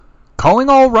Calling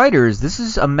all writers, this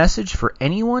is a message for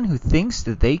anyone who thinks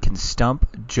that they can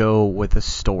stump Joe with a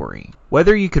story.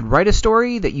 Whether you could write a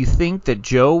story that you think that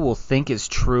Joe will think is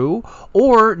true,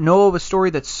 or know of a story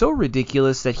that's so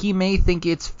ridiculous that he may think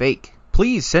it's fake,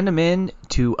 please send them in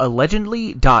to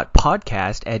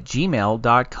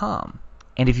allegedly.podcast@gmail.com.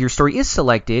 And if your story is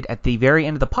selected at the very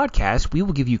end of the podcast, we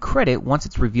will give you credit once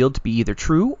it's revealed to be either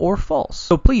true or false.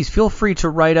 So please feel free to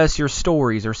write us your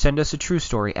stories or send us a true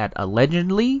story at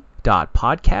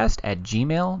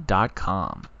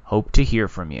allegedly.podcast@gmail.com. Hope to hear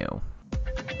from you.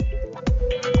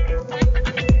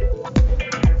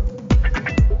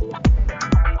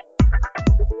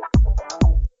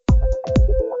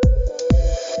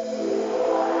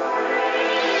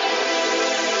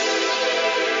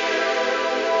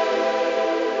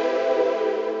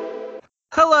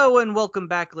 Hello and welcome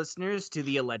back, listeners, to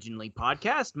the Allegedly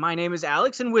podcast. My name is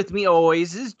Alex, and with me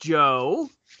always is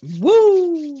Joe.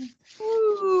 Woo!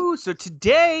 Woo! So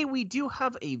today we do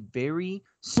have a very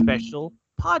special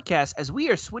podcast as we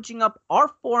are switching up our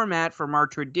format from our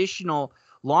traditional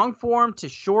long form to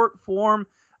short form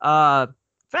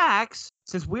facts.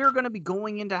 Since we're going to be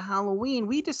going into Halloween,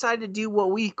 we decided to do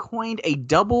what we coined a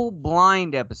double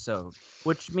blind episode,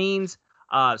 which means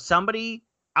somebody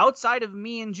outside of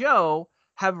me and Joe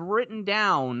have written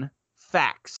down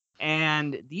facts,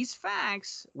 and these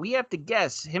facts we have to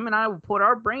guess. Him and I will put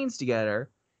our brains together,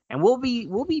 and we'll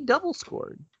be double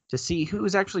scored to see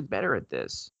who's actually better at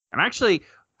this. And actually,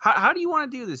 how do you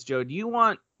want to do this, Joe? Do you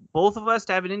want both of us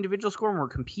to have an individual score and we're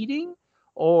competing,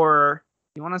 or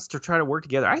do you want us to try to work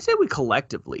together? I say we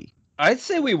collectively. I'd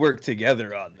say we work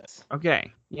together on this.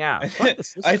 Okay, yeah.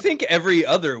 I think every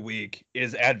other week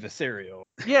is adversarial.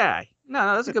 Yeah,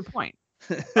 no, that's a good point.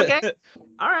 Okay,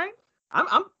 all right.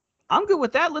 I'm good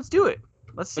with that. Let's do it.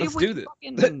 Let's see if we do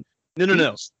can this.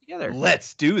 No. Together.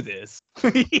 Let's do this.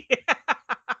 Yeah.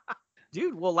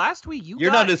 Dude, well, last week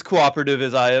You're not as cooperative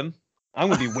as I am. I'm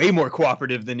going to be way more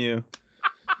cooperative than you.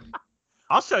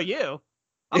 I'll show you.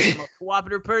 I'm the most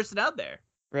cooperative person out there.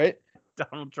 Right?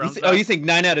 Donald Trump. You think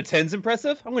 9 out of 10 is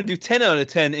impressive? I'm going to do 10 out of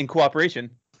 10 in cooperation.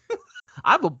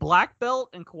 I have a black belt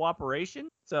in cooperation,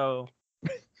 so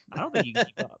I don't think you can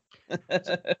keep up.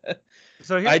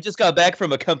 So I just got back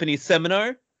from a company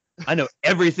seminar. I know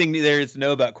everything there is to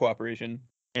know about cooperation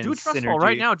and do a trust synergy. fall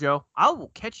right now, Joe. I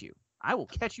will catch you. I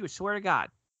swear to God.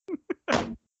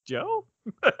 Joe?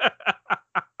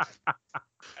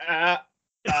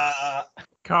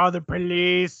 Call the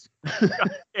police.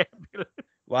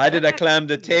 Why did I climb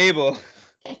the table?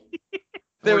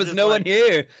 There was no one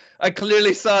here. I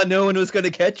clearly saw no one was going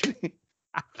to catch me.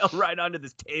 I fell right onto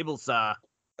this table saw.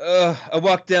 I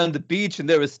walked down the beach and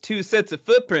there was 2 sets of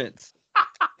footprints.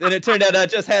 Then it turned out I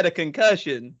just had a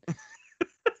concussion.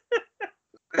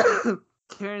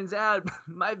 Turns out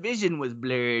my vision was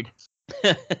blurred.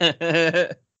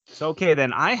 So, okay,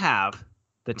 then I have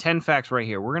the 10 facts right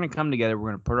here. We're going to come together. We're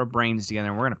going to put our brains together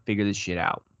and we're going to figure this shit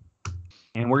out.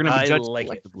 And we're going to be judged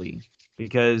collectively.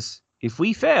 Because if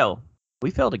we fail, we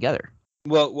fail together.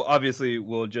 Well, obviously,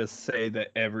 we'll just say that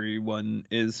everyone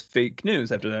is fake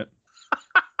news after that.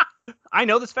 I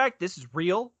know this fact. This is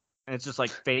real. And it's just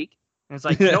like fake. And it's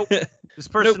like, nope. This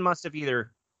person must have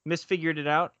either misfigured it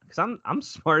out. Because I'm the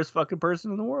smartest fucking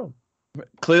person in the world.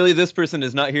 Clearly, this person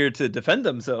is not here to defend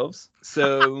themselves.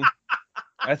 So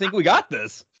I think we got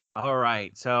this. All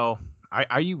right. So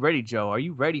are you ready, Joe? Are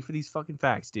you ready for these fucking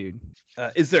facts, dude?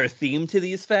 Is there a theme to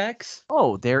these facts?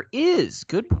 Oh, there is.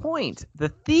 Good point. The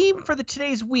theme for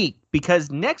today's week,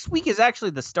 because next week is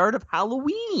actually the start of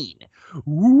Halloween.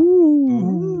 Ooh.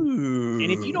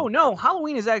 And if you don't know,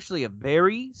 Halloween is actually a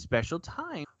very special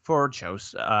time for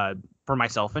for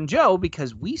myself and Joe,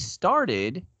 because we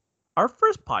started our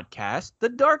first podcast, The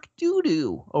Dark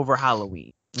Doo-Doo, over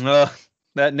Halloween.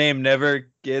 That name never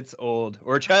gets old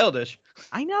or childish.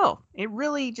 I know. It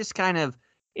really just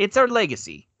it's our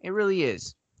legacy. It really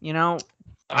is. You know,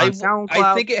 I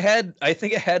think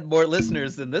it had more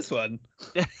listeners than this one.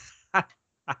 I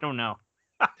don't know.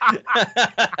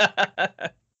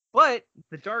 But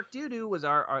The Dark Doo-Doo was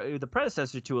the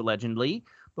predecessor to Allegedly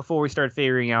before we started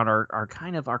figuring out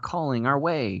our calling, our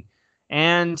way.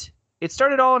 And it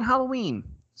started all on Halloween.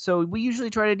 So we usually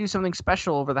try to do something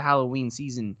special over the Halloween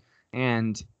season.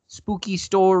 And spooky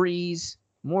stories,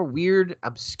 more weird,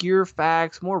 obscure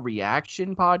facts, more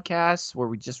reaction podcasts where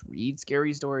we just read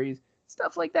scary stories,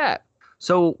 stuff like that.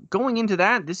 So going into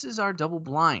that, this is our double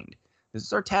blind. This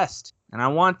is our test. And I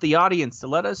want the audience to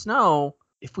let us know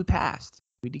if we passed.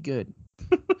 We did good.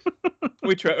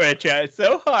 We tried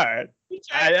so hard.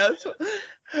 I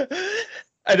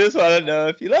just want to know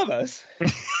if you love us.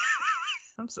 If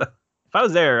I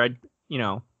was there, I'd,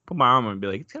 put my arm on and be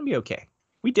like, it's gonna be okay.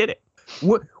 We did it.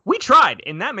 We tried,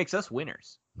 and that makes us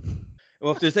winners.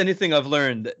 Well, if there's anything I've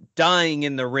learned, dying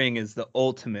in the ring is the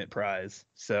ultimate prize.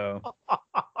 So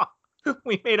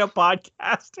we made a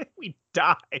podcast and we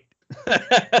died.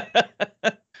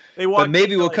 But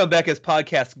maybe we'll come back as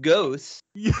podcast ghosts,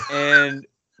 and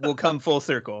we'll come full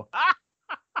circle.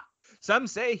 Some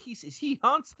say he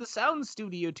haunts the sound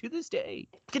studio to this day,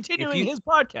 continuing his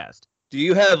podcast. Do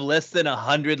you have less than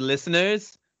 100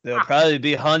 listeners? They'll probably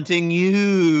be haunting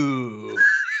you.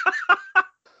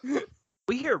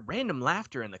 We hear random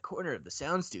laughter in the corner of the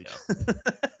sound studio.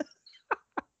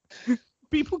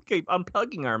 People keep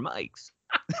unplugging our mics.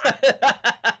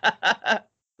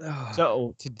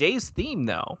 So today's theme,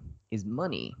 though, is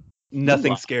money.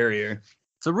 Nothing scarier.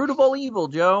 It's the root of all evil,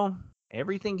 Joe.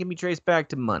 Everything can be traced back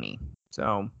to money.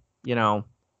 So,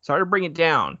 sorry to bring it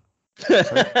down.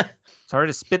 Sorry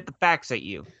to spit the facts at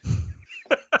you.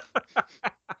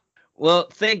 Well,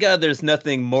 thank God there's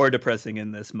nothing more depressing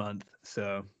in this month,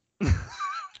 so.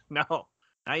 No,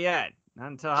 not yet.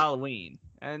 Not until Halloween.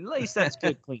 And at least that's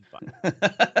good, clean fun.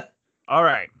 All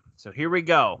right, so here we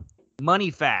go.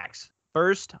 Money facts.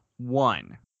 First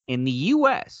one. In the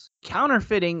U.S.,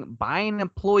 counterfeiting by an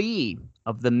employee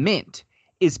of the mint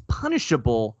is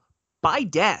punishable by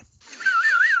death.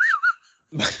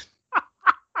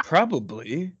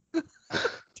 Probably.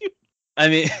 Dude. I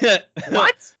mean,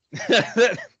 what?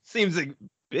 That seems a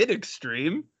bit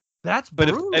extreme. That's but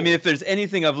brutal. if there's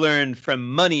anything I've learned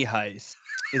from Money Heist,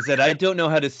 is that I don't know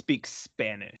how to speak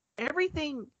Spanish.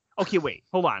 Everything. Okay, wait,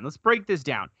 hold on. Let's break this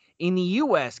down. In the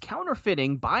U.S.,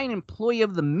 counterfeiting by an employee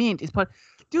of the mint is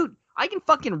dude, I can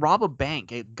fucking rob a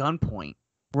bank at gunpoint,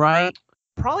 right?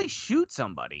 Probably shoot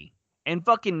somebody and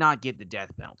fucking not get the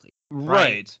death penalty.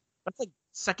 Right. That's like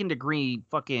second-degree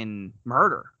fucking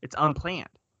murder. It's unplanned.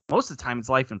 Most of the time, it's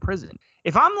life in prison.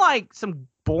 If I'm like some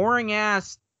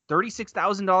boring-ass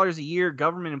 $36,000 a year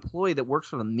government employee that works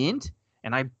for the mint,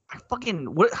 and I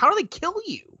fucking... how do they kill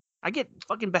you? I get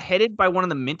fucking beheaded by one of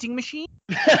the minting machines?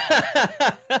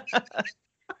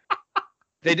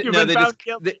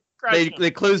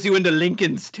 They close you into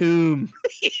Lincoln's tomb.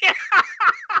 Yeah.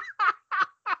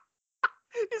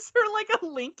 Is there like a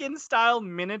Lincoln-style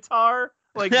Minotaur,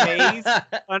 like maze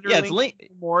under Lincoln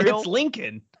Memorial? It's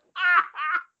Lincoln.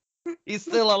 He's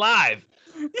still alive.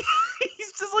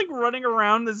 He's just like running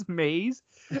around this maze.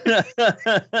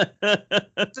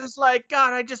 Just like,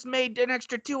 God, I just made an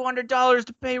extra $200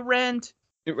 to pay rent.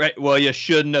 Right. Well, you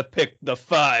shouldn't have picked the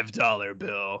 $5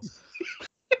 bill.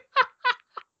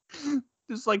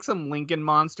 Just like some Lincoln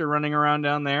monster running around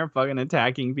down there, fucking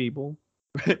attacking people.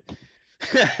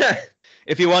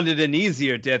 If you wanted an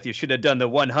easier death, you should have done the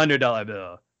 $100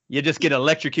 bill. You just get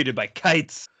electrocuted by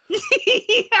kites.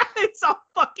 Yeah, it's all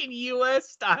fucking U.S.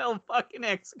 style fucking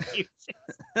executions.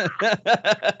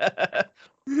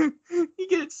 He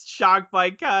gets shocked by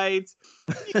kites.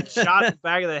 You get shot in the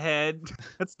back of the head.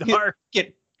 That's dark.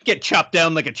 Get chopped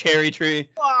down like a cherry tree.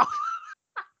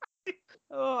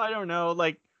 Oh, I don't know.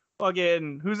 Like,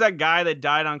 fucking, who's that guy that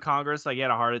died on Congress? Like, he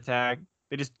had a heart attack.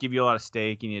 They just give you a lot of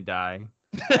steak and you die.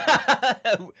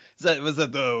 Was that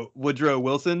the Woodrow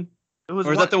Wilson?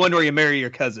 Or is that the one where you marry your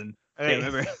cousin? I can't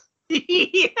remember.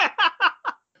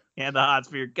 Yeah, the hots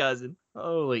for your cousin.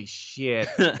 Holy shit.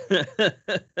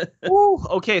 Ooh,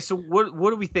 okay, so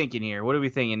what are we thinking here? What are we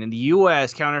thinking? In the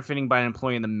U.S., counterfeiting by an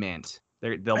employee in the mint.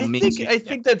 I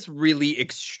think that's really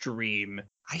extreme.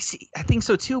 I think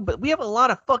so too, but we have a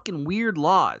lot of fucking weird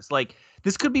laws. Like,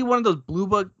 this could be one of those blue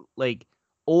book, like,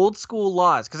 old school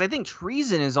laws. Because I think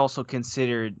treason is also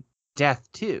considered death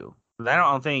too. But I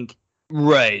don't think...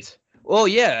 Right. Well,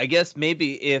 yeah, I guess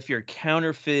maybe if you're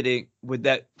counterfeiting, would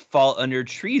that fall under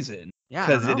treason? Yeah,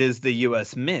 because it is the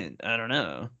U.S. Mint. I don't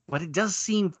know. But it does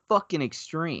seem fucking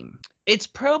extreme. It's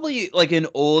probably like an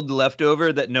old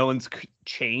leftover that no one's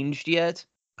changed yet.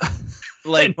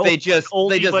 Like they just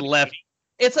left.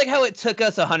 It's like how it took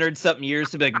us 100-something years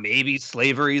to be like, maybe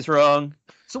slavery's wrong.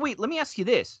 So wait, let me ask you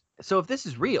this. So if this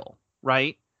is real,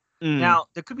 right? Now,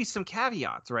 there could be some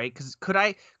caveats, right? Because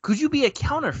could you be a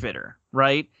counterfeiter,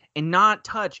 right? And not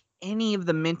touch any of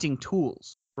the minting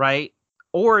tools, right?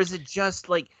 Or is it just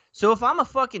like, so if I'm a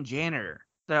fucking janitor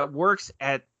that works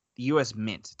at the U.S.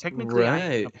 Mint, technically I'm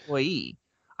an employee.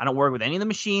 I don't work with any of the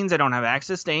machines. I don't have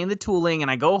access to any of the tooling. And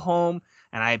I go home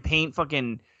and I paint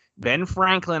fucking Ben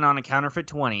Franklin on a counterfeit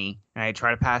 20 and I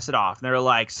try to pass it off. And they're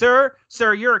like, sir,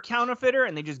 you're a counterfeiter.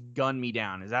 And they just gun me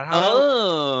down. Is that how?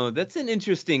 Oh, that's an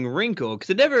interesting wrinkle. Because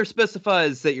it never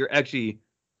specifies that you're actually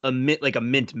a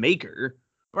mint maker.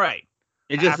 Right.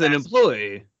 It's just an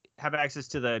employee. Have access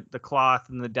to the cloth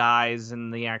and the dyes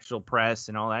and the actual press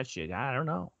and all that shit. I don't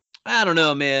know. I don't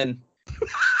know, man.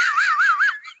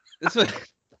 This was,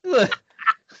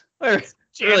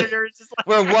 Janitors just like,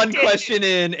 we're one question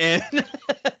in, and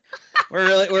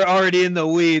we're already in the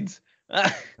weeds.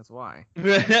 That's why.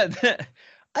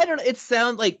 I don't know. It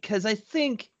sounds like, because I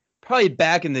think probably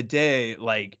back in the day,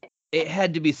 like it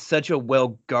had to be such a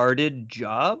well guarded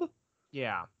job.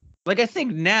 Yeah. Like I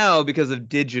think now, because of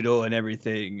digital and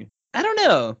everything, I don't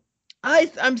know.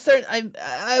 I'm certain.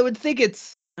 I would think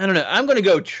it's. I don't know. I'm gonna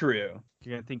go true.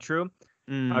 You're gonna think true?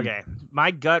 Mm. Okay.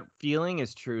 My gut feeling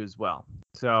is true as well.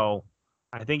 So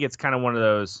I think it's kind of one of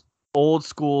those old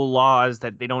school laws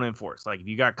that they don't enforce. Like if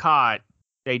you got caught,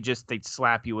 they'd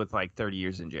slap you with like 30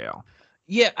 years in jail.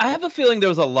 Yeah, I have a feeling there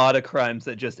was a lot of crimes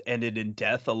that just ended in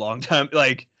death a long time.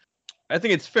 Like, I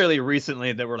think it's fairly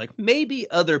recently that we're like, maybe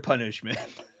other punishment.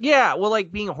 Yeah, well,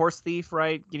 like being a horse thief,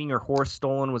 right? Getting your horse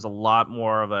stolen was a lot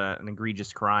more of an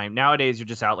egregious crime. Nowadays, you're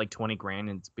just out like 20 grand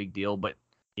and it's a big deal. But,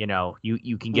 you know,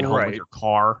 you can get home with your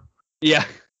car. Yeah.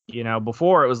 You know,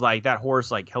 before it was like that horse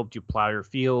like helped you plow your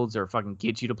fields or fucking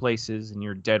get you to places and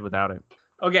you're dead without it.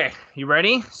 Okay, you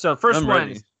ready? So first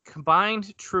one is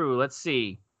combined true. Let's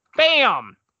see.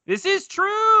 Bam! This is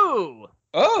true.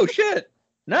 Oh shit!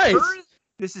 Nice.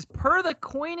 This is per the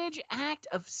Coinage Act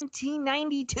of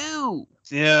 1792.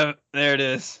 Yeah, there it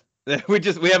is.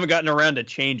 We haven't gotten around to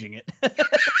changing it.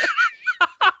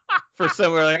 For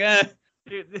some, we're like,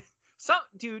 Dude,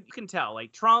 you can tell.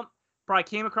 Like Trump probably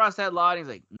came across that law and he's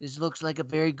like, "This looks like a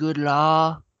very good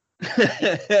law.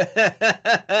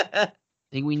 I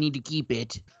think we need to keep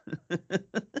it."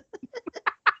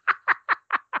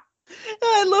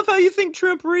 I love how you think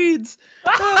Trump reads.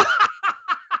 What are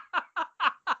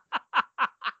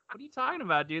you talking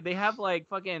about, dude? They have like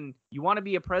fucking "You Want to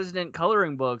Be a President"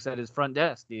 coloring books at his front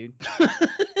desk, dude.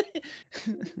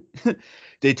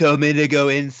 They told me to go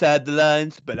inside the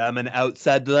lines, but I'm an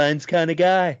outside the lines kind of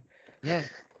guy. Yeah,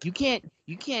 you can't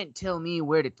tell me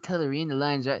where to color in the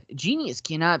lines. Genius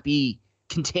cannot be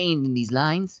contained in these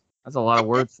lines. That's a lot of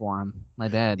words for him. My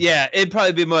bad. Yeah, it'd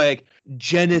probably be more like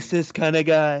Genesis kind of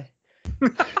guy.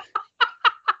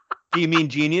 Do you mean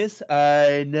genius?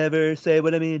 I never say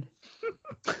what I mean.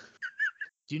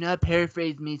 Do not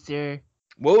paraphrase me, sir.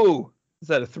 Whoa. Is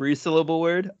that a 3-syllable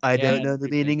word? I don't know the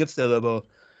meaning of syllable.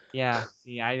 Yeah.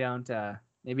 See, I don't.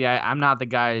 Maybe I'm not the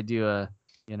guy to do a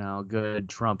good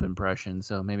Trump impression.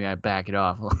 So maybe I back it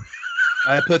off.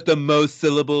 I put the most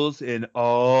syllables in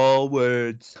all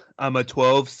words. I'm a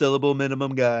 12-syllable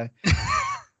minimum guy.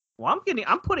 Well,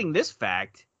 I'm putting this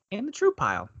fact in the true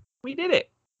pile. We did it.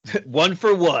 1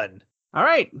 for 1. All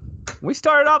right. We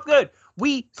started off good.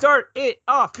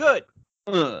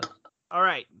 All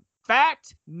right.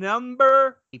 Fact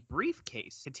number: a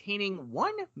briefcase containing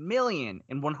 $1 million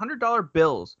in $100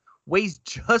 bills weighs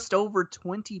just over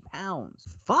 20 pounds.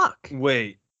 Fuck.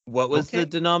 Wait, what was the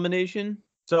denomination?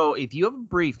 So if you have a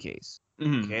briefcase,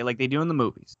 okay, like they do in the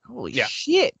movies. Holy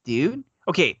shit, dude.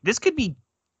 Okay, this could be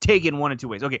taken one of two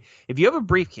ways. Okay, if you have a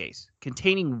briefcase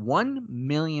containing $1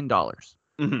 million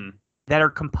that are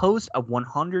composed of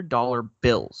 $100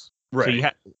 bills, right? So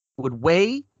you would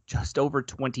weigh just over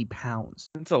 20 pounds.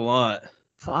 That's a lot.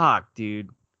 Fuck, dude.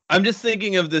 I'm just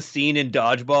thinking of the scene in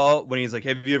Dodgeball when he's like,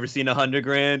 "Have you ever seen $100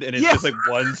 grand?" And it's just like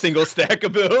one single stack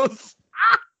of bills.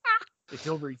 It's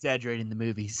over exaggerated in the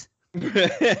movies. Think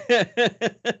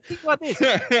about this.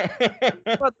 Think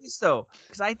about this though,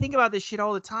 because I think about this shit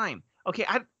all the time. Okay,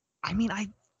 I mean, I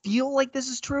feel like this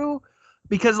is true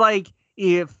because, like,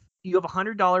 if you have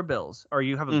 $100 bills or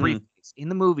you have a briefcase in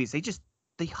the movies,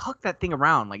 they huck that thing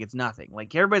around like it's nothing.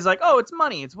 Like everybody's like, "Oh, it's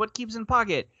money. It's what keeps in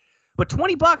pocket." But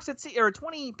 $20, or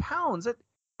 20 pounds,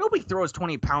 nobody throws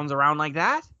 20 pounds around like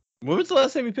that. When was the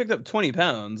last time you picked up 20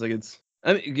 pounds? Like it's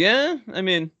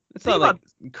not like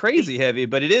crazy heavy,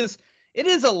 but it is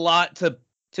a lot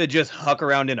to just huck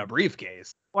around in a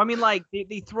briefcase. Well, I mean, like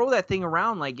they throw that thing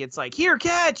around like it's like, "Here,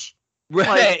 catch." Right.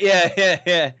 Like,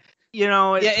 yeah. You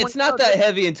know, it's not that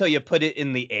heavy until you put it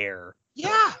in the air.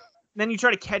 Yeah. Then you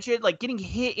try to catch it, like getting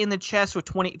hit in the chest with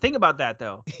 20. Think about that,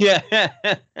 though. Yeah.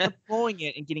 Pulling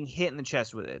it and getting hit in the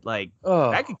chest with it. Like,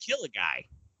 that could kill a guy,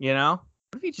 you know?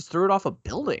 What if he just threw it off a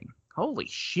building? Holy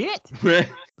shit.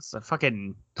 It's a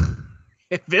fucking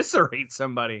eviscerate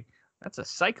somebody. That's a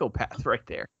psychopath right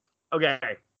there.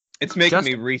 Okay. It's making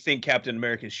me rethink Captain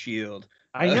America's shield.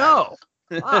 I know.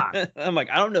 I'm like,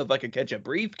 I don't know if I could catch a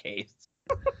briefcase.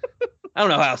 I don't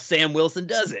know how Sam Wilson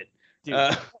does it.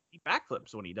 Dude, he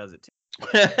backflips when he does it too.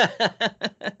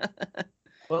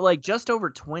 But like just over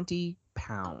 20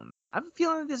 pounds. I have a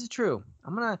feeling that this is true.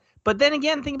 But then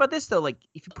again, think about this though. Like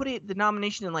if you put the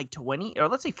denomination in like 20 or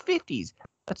let's say 50s,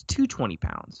 that's 220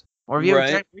 pounds. Or if you have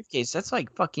a giant briefcase, that's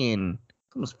like fucking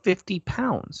almost 50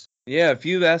 pounds. Yeah, if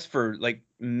you asked for like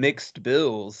mixed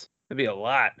bills, that'd be a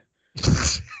lot.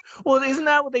 Well, isn't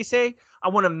that what they say? I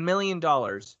want $1 million.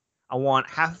 I want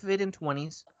half of it in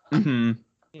 20s. Mm-hmm.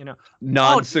 You know,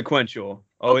 non-sequential.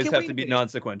 Always okay, have to be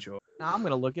non-sequential. Now I'm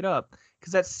gonna look it up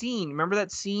because that scene. Remember that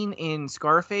scene in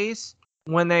Scarface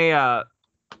when they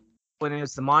when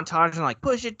it's the montage and like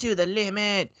push it to the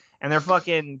limit, and they're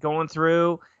fucking going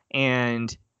through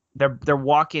and they're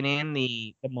walking in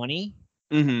the money.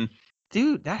 Mm-hmm.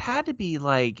 Dude, that had to be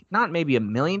like not maybe $1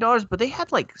 million, but they had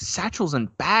like satchels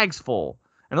and bags full,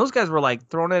 and those guys were like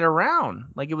throwing it around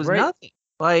like it was nothing.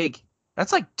 Like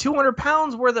that's like 200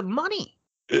 pounds worth of money.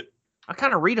 I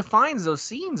kind of redefines those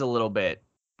scenes a little bit.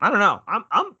 I don't know.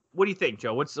 I'm. What do you think,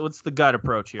 Joe? What's the gut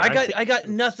approach here? I got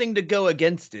nothing to go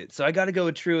against it, so I got to go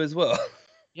with true as well.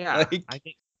 Yeah, like,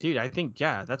 I think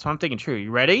yeah, that's what I'm thinking. True.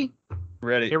 You ready?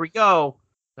 Ready. Here we go.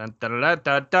 Dun, dun, dun,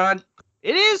 dun, dun.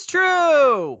 It is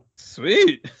true.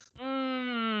 Sweet.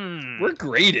 We're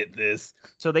great at this.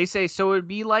 So they say so it'd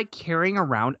be like carrying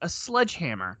around a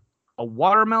sledgehammer, a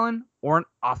watermelon, or an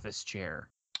office chair.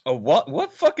 A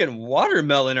what fucking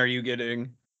watermelon are you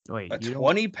getting? Wait, a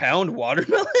 20-pound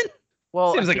watermelon?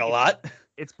 Well, seems like a lot.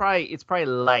 It's probably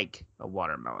like a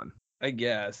watermelon. I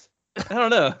guess. I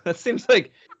don't know. That seems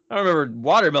like I don't remember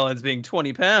watermelons being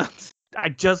 20 pounds. I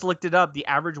just looked it up. The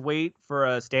average weight for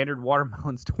a standard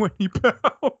watermelon's 20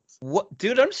 pounds. What,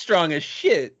 dude? I'm strong as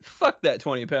shit. Fuck that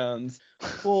 20 pounds.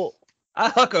 Well, I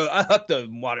huck the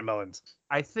watermelons.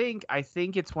 I think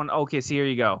it's one. Okay, so here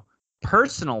you go.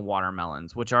 Personal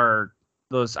watermelons, which are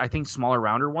those I think smaller,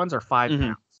 rounder ones, are 5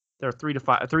 pounds. They're 3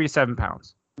 to 7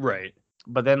 pounds. Right.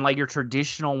 But then like your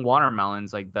traditional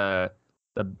watermelons, like the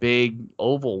big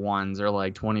oval ones, are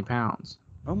like 20 pounds.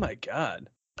 Oh my god.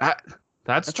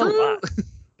 That's true. A lot.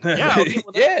 Yeah. Okay,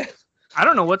 well, yeah. I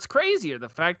don't know what's crazier, the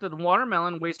fact that the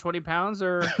watermelon weighs 20 pounds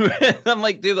or. I'm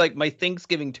like, dude, like my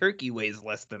Thanksgiving turkey weighs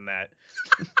less than that.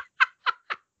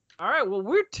 All right. Well,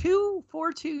 we're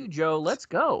 2-for-2, Joe. Let's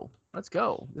go.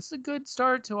 This is a good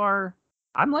start to our.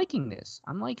 I'm liking this.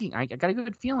 I got a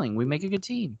good feeling. We make a good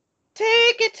team.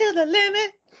 Take it to the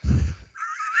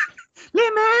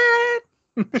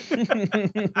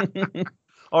limit.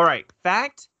 All right.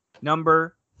 Fact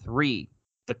number 3.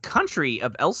 The country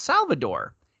of El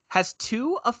Salvador has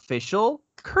 2 official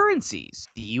currencies,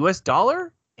 the US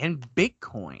dollar and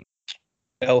Bitcoin.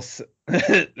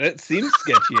 That seems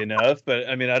sketchy enough, but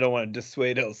I mean, I don't want to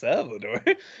dissuade El Salvador.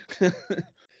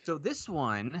 So this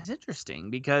one is interesting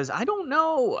because I don't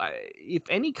know if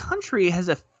any country has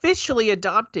officially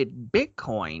adopted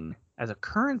Bitcoin as a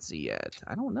currency yet.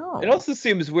 I don't know. It also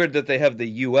seems weird that they have the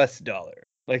US dollar.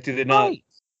 Like, do they not? Right.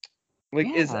 Like,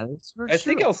 yeah, I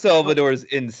think El Salvador's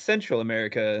in Central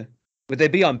America. Would they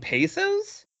be on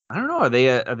pesos? I don't know. Are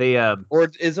they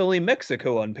or is only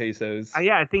Mexico on pesos?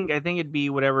 Yeah, I think it'd be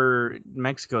whatever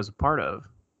Mexico's a part of.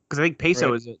 Because I think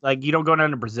peso is like you don't go down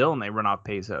to Brazil and they run off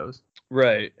pesos.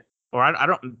 Right. Or I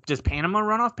don't. Does Panama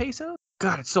run off pesos?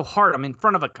 God, it's so hard. I'm in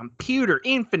front of a computer.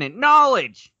 Infinite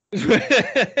knowledge.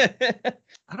 I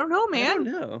don't know, man. I don't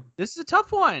know. This is a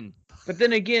tough one. But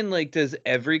then again, like, does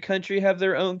every country have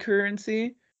their own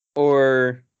currency,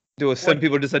 or do some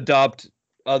people just adopt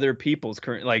other people's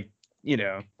currency? Like, you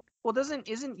know. Well,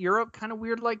 isn't Europe kind of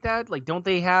weird like that? Like, don't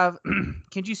they have?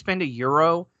 Can't you spend a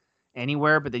euro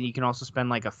anywhere, but then you can also spend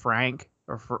like a franc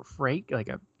or franc, like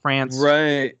a France?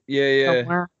 Right. Yeah.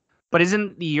 Somewhere? But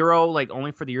isn't the euro like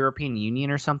only for the European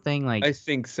Union or something? Like, I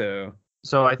think so.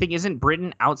 So I think isn't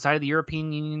Britain outside of the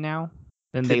European Union now?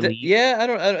 Then they leave. Yeah, I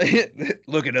don't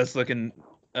look at us looking.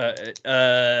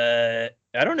 I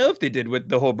don't know if they did with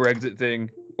the whole Brexit thing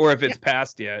or if it's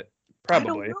passed yet.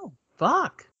 Probably. I don't know.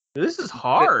 Fuck. This is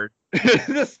hard.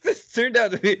 this turned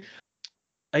out to be.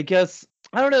 I guess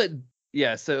I don't know.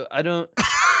 Yeah. So I don't.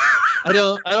 I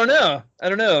don't know.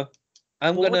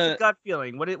 I'm gonna. What's the gut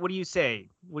feeling? What do you say?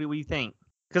 What do you think?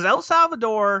 Because El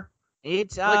Salvador,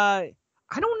 it's I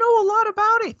don't know a lot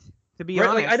about it, to be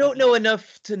honest. Like, I don't know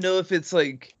enough to know if it's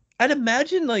like. I'd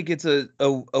imagine like it's a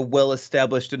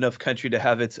well-established enough country to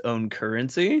have its own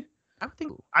currency. I would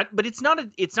think, but it's not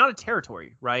a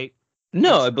territory, right?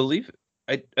 No, I believe it.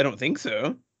 I don't think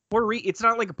so. It's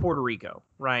not like a Puerto Rico,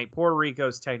 right? Puerto Rico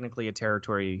is technically a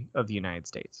territory of the United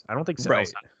States. I don't think so. Right.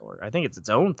 I think it's its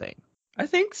own thing. I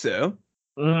think so.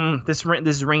 This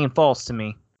is ringing false to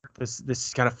me.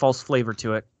 This got a false flavor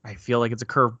to it. I feel like it's a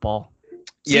curveball.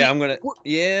 Yeah, I'm gonna.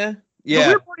 Yeah. The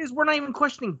weird part is we're not even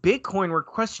questioning Bitcoin. We're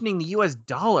questioning the U.S.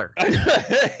 dollar.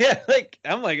 Yeah, like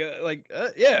I'm like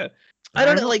yeah. I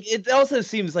don't know. Like it also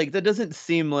seems like that doesn't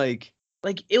seem like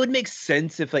it would make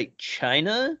sense if like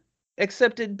China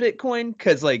accepted Bitcoin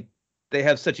because like they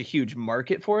have such a huge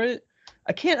market for it.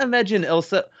 I can't imagine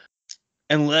unless a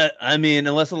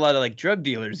lot of like drug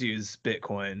dealers use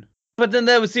Bitcoin. But then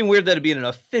that would seem weird that it'd be an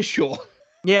official.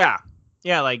 Yeah,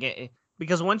 like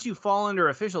because once you fall under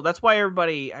official, that's why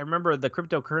everybody. I remember the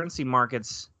cryptocurrency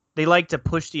markets. They like to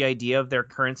push the idea of their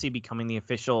currency becoming the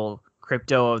official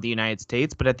crypto of the United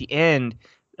States. But at the end,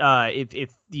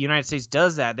 if the United States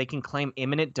does that, they can claim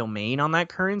eminent domain on that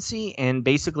currency and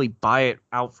basically buy it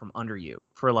out from under you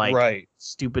for like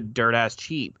stupid dirt ass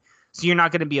cheap. So you're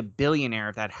not going to be a billionaire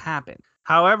if that happens.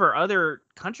 However, other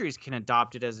countries can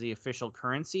adopt it as the official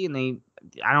currency, and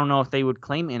I don't know if they would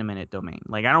claim eminent domain.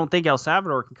 Like, I don't think El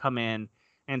Salvador can come in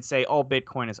and say, "Oh,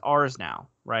 Bitcoin is ours now,"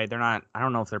 right? They're not. I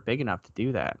don't know if they're big enough to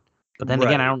do that. But then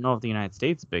again, I don't know if the United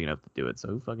States is big enough to do it. So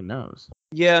who fucking knows?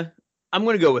 Yeah, I'm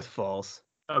gonna go with false.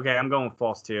 Okay, I'm going with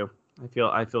false too.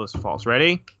 I feel it's false.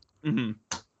 Ready? Mm-hmm.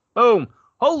 Boom!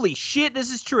 Holy shit, this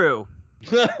is true.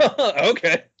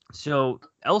 Okay. So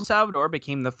El Salvador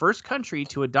became the first country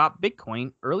to adopt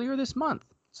Bitcoin earlier this month.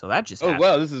 So that just happened.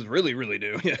 Wow, this is really, really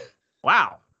new. Yeah.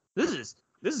 Wow. This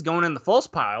is going in the false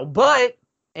pile, but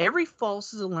every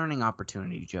false is a learning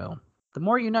opportunity, Joe. The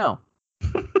more you know.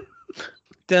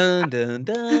 Dun dun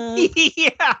dun.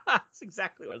 Yeah, that's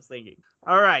exactly what I was thinking.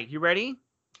 All right, you ready?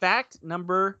 Fact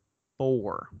number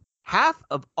 4. Half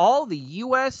of all the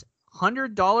US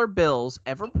 $100 bills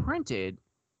ever printed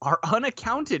are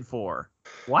unaccounted for.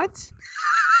 What?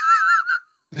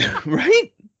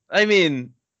 Right? I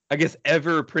mean, I guess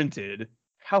ever printed.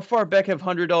 How far back have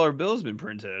 $100 bills been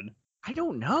printed? I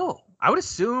don't know. I would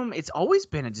assume it's always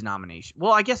been a denomination.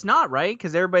 Well, I guess not, right?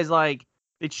 Because everybody's like,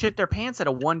 they'd shit their pants at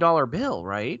a $1 bill,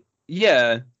 right?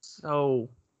 Yeah. So.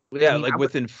 Yeah, I mean,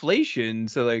 with inflation.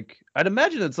 So, like, I'd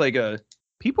imagine it's like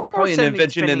probably an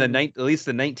invention in at least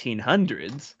the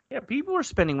 1900s. Yeah, people were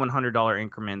spending $100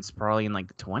 increments probably in like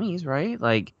the 20s, right?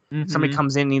 Like somebody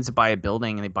comes in, needs to buy a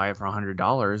building, and they buy it for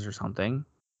 $100 or something.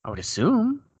 I would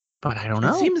assume, but I don't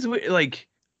know. It seems like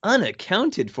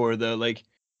unaccounted for though. Like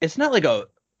it's not like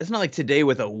today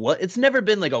with it's never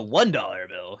been like a $1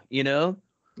 bill, you know?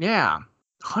 Yeah,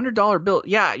 $100 bill.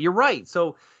 Yeah, you're right.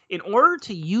 So in order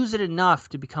to use it enough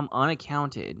to become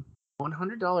unaccounted,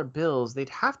 $100 bills, they'd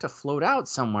have to float out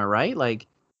somewhere, right? Like,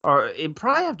 or it'd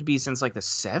probably have to be since like the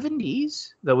 70s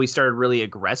that we started really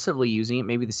aggressively using it,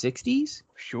 maybe the 60s.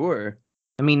 Sure.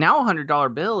 I mean, now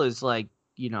 $100 bill is like,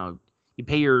 you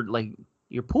pay your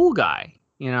pool guy,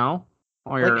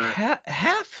 or your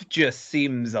half just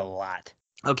seems a lot.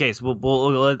 Okay, so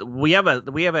we have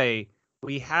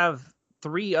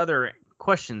 3 other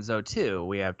questions though too.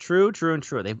 We have true, true, and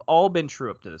true. They've all been true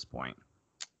up to this point.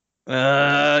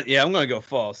 Yeah, I'm gonna go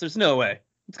false. There's no way.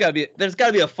 There's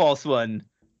gotta be a false one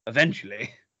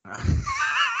eventually. There's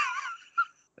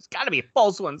gotta be a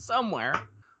false one somewhere.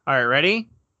 All right,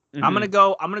 ready? Mm-hmm. I'm gonna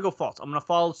go false. I'm gonna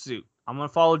follow suit. I'm gonna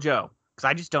follow Joe because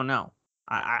I just don't know.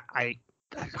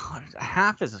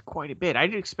 Half is quite a bit. I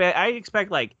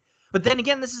expect like, but then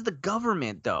again, this is the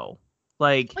government though.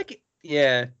 Like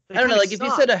yeah, I don't know. Like if you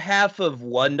said a half of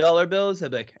 $1 bills, I'd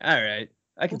be like, all right.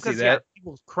 I can see that. Yeah,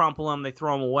 people crumple them, they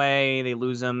throw them away, they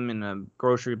lose them in a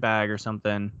grocery bag or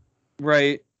something.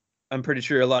 Right. I'm pretty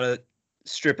sure a lot of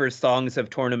strippers' thongs have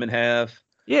torn them in half.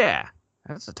 Yeah.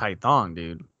 That's a tight thong,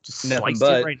 dude. Just sliced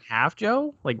it right in half,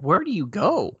 Joe? Like, where do you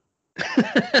go?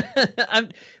 I'm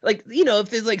like, if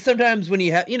there's like sometimes when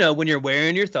you have, when you're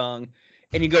wearing your thong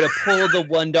and you go to pull the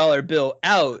 $1 bill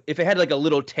out, if it had like a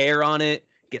little tear on it,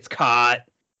 gets caught.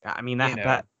 I mean,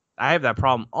 that I have that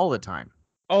problem all the time.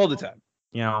 All the time.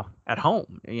 At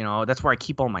home, that's where I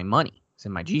keep all my money. It's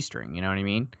in my G-string, you know what I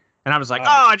mean? And I was like,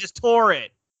 I just tore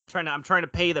it. I'm trying to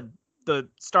pay the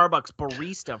Starbucks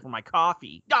barista for my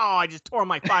coffee. Oh, I just tore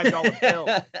my $5 bill.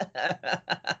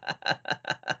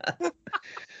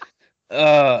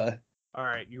 All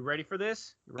right, you ready for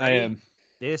this? I am.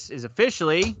 This is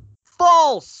officially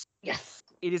false. Yes.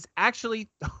 It is actually,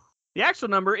 the actual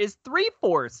number is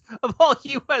 3/4 of all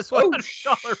U.S.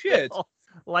 $100 bills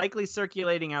likely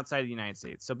circulating outside the United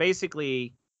States. So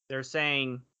basically, they're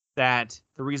saying that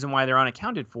the reason why they're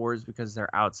unaccounted for is because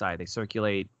they're outside. They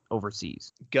circulate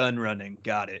overseas. Gun running.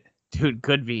 Got it. Dude,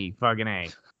 could be. Fucking A.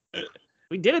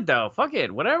 We did it, though. Fuck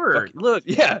it. Whatever. Look.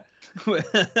 Yeah.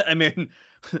 I mean,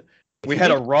 we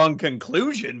had a wrong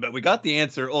conclusion, but we got the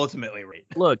answer ultimately right.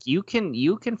 Look, you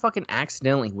can fucking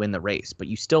accidentally win the race, but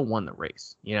you still won the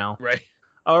race, Right.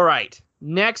 All right.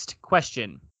 Next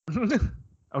question.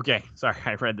 Okay. Sorry,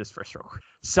 I read this first real quick.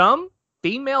 Some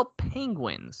female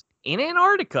penguins in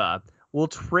Antarctica will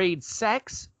trade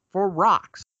sex for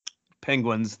rocks.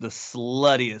 Penguins, the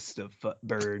sluttiest of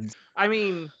birds. I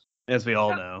mean, as we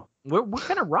all know. What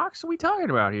kind of rocks are we talking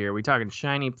about here? Are we talking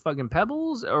shiny fucking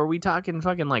pebbles, or are we talking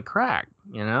fucking like crack?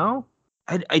 You know?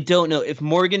 I don't know. If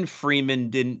Morgan Freeman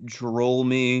didn't droll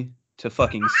me to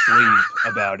fucking sleep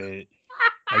about it,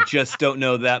 I just don't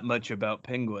know that much about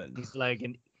penguins. He's like,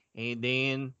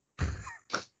 and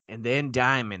then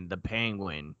Diamond, the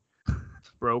penguin,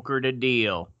 brokered a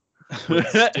deal with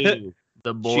Stu,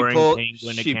 the boring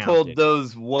penguin accountant. She pulled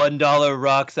those $1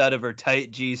 rocks out of her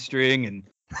tight G-string and...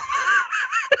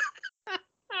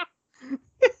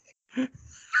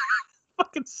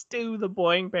 Fucking Stu, the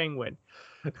boring penguin.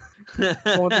 Going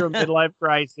through a midlife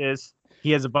crisis.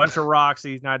 He has a bunch of rocks that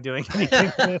he's not doing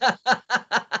anything with.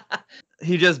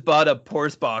 He just bought a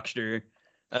Porsche Boxster.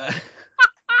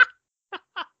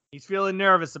 He's feeling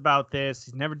nervous about this.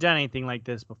 He's never done anything like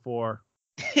this before.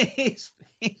 He's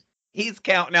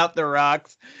counting out the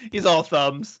rocks. He's all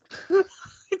thumbs.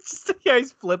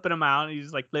 He's flipping them out.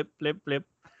 He's like flip, flip, flip.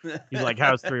 He's like,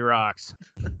 "How's 3 rocks?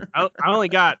 I only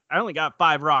got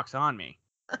 5 rocks on me.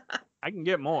 I can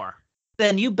get more."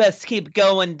 Then you best keep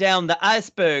going down the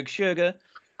iceberg, sugar.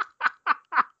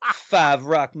 5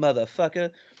 rock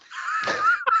motherfucker.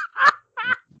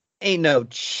 Ain't no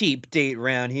cheap date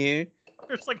round here.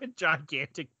 There's like a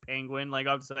gigantic penguin like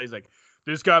outside. He's like,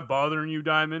 "This guy bothering you,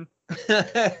 Diamond?"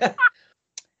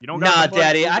 You don't got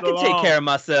Daddy, I can take care of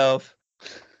myself.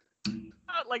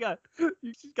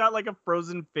 She's got like a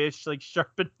frozen fish like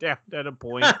sharpened down at a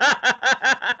point. Like,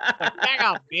 back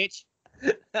off, bitch.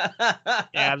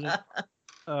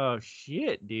 Oh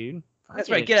shit, dude. That's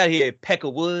right. Get out of here, you peck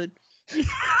of wood.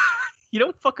 You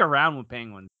don't fuck around with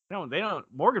penguins. They don't.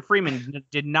 Morgan Freeman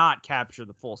did not capture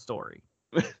the full story.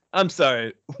 I'm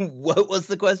sorry. What was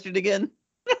the question again?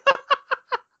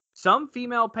 Some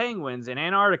female penguins in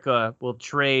Antarctica will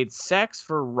trade sex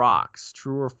for rocks.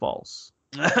 True or false?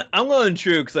 I'm going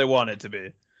true because I want it to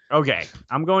be. Okay,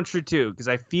 I'm going true too because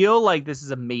I feel like this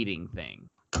is a mating thing.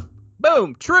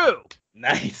 Boom, true.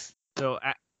 Nice. So,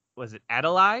 was it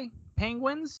Adelie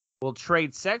penguins will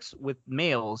trade sex with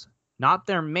males, not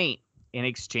their mate, in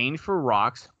exchange for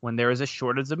rocks when there is a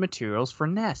shortage of materials for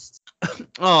nests.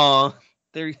 Aw,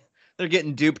 they're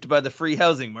getting duped by the free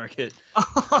housing market.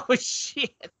 Oh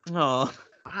shit. Aw.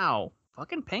 Wow,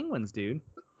 fucking penguins, dude.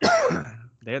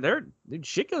 Dude,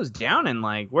 shit goes down in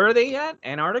like, where are they at?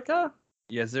 Antarctica?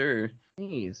 Yes, sir.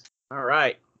 Jeez. All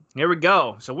right, here we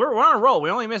go. So we're on a roll. We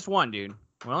only missed one, dude.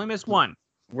 We only missed one.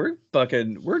 We're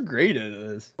great at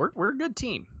this. We're a good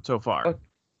team so far.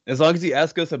 As long as you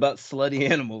ask us about slutty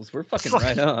animals, we're fucking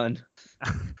right on.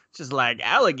 Just like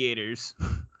alligators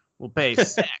will pay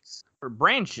sex for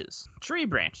branches, tree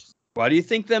branches. Why do you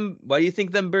think them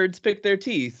birds pick their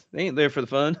teeth? They ain't there for the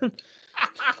fun.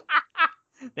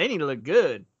 They need to look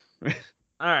good. All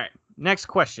right. Next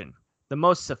question. The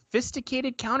most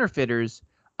sophisticated counterfeiters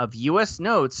of U.S.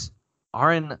 notes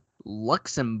are in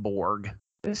Luxembourg.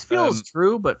 This feels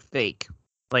true, but fake.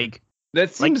 Like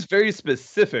that seems very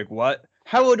specific. What?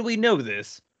 How would we know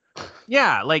this?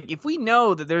 Yeah, like if we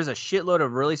know that there's a shitload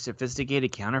of really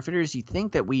sophisticated counterfeiters, you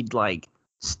think that we'd like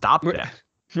stop them.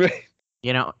 Right.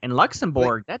 You know, in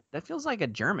Luxembourg, that feels like a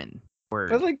German word.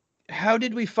 But like, how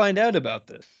did we find out about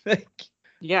this?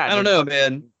 Yeah, I don't know,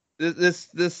 man. This.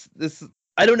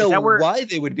 I don't know why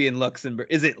they would be in Luxembourg.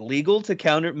 Is it legal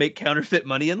to make counterfeit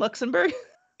money in Luxembourg?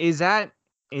 Is that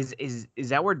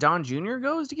where Don Jr.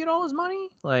 goes to get all his money?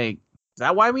 Like, is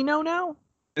that why we know now?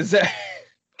 Is that?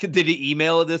 Did he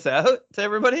email this out to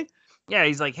everybody? Yeah,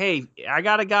 he's like, "Hey, I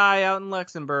got a guy out in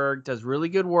Luxembourg, does really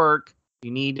good work.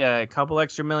 You need a couple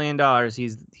extra $1 million.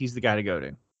 He's the guy to go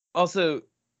to." Also,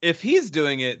 if he's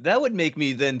doing it, that would make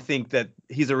me then think that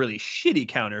he's a really shitty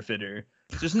counterfeiter.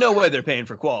 There's no way they're paying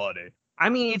for quality. I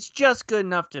mean, it's just good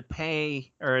enough to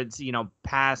pay, or it's,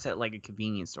 pass at like a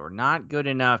convenience store. Not good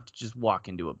enough to just walk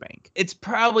into a bank. It's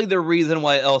probably the reason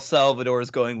why El Salvador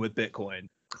is going with Bitcoin.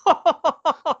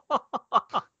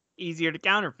 Easier to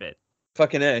counterfeit.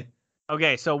 Fucking A.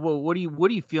 Okay, so what are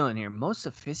you feeling here? Most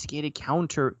sophisticated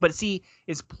but see,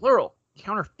 it's plural.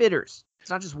 Counterfeiters. It's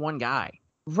not just one guy.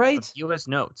 Right? U.S.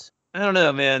 notes. I don't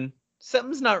know, man.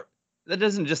 That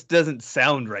doesn't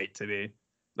sound right to me.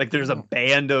 Like there's a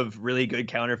band of really good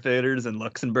counterfeiters in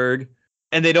Luxembourg,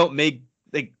 and they don't make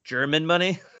like German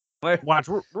money. Watch,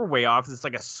 we're way off. It's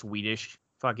like a Swedish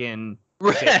fucking.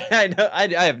 Right, I know.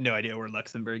 I have no idea where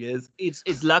Luxembourg is.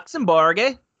 It's Luxembourg,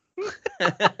 eh?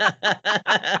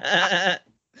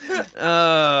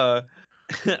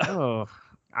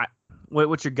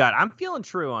 What's your gut? I'm feeling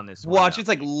true on this one. Watch, it's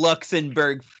like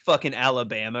Luxembourg, fucking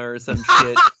Alabama or some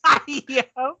shit. Yeah.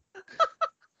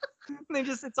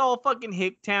 It's all fucking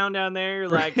hick town down there.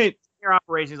 Like right. your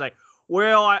operation's like,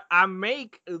 Well, I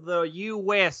make the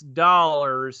U.S.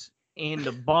 dollars in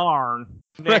the barn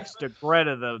next to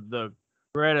Greta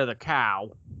the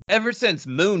cow. Ever since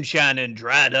moonshining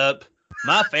dried up,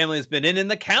 my family's been in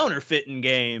the counterfeiting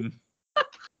game.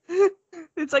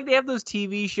 It's like they have those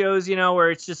TV shows,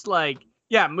 where it's just like,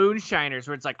 yeah, moonshiners,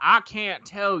 where it's like, I can't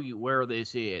tell you where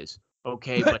this is,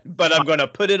 okay, but I'm gonna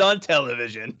put it on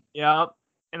television. Yep.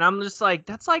 And I'm just like,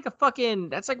 that's like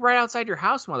right outside your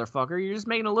house, motherfucker. You're just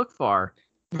making it look far.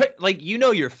 Right, like,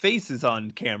 your face is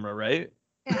on camera, right?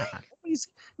 Yeah.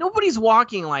 Nobody's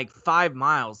walking like 5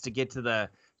 miles to get to their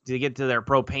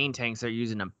propane tanks they're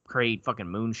using to create fucking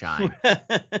moonshine.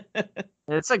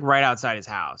 It's like right outside his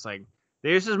house. Like,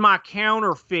 this is my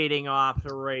counterfeiting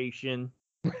operation.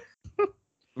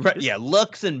 Right, yeah,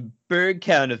 Luxembourg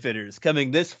counterfeiters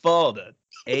coming this fall to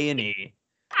A&E.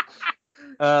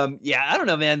 Yeah, I don't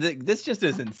know, man. This just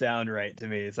doesn't sound right to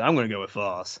me, so I'm gonna go with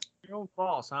false. You're going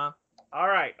false, huh? All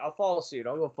right, I'll follow suit.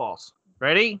 I'll go false.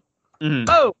 Ready? Mm-hmm.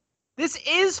 Oh, this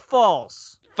is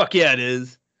false. Fuck yeah, it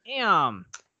is. Damn.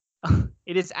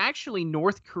 It is actually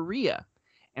North Korea,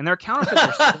 and their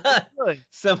counterfeits are so good.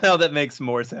 Somehow that makes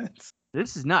more sense.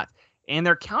 This is nuts. And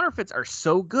their counterfeits are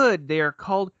so good, they are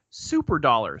called super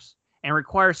dollars and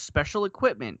require special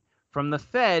equipment from the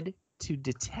Fed to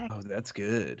detect. Oh, that's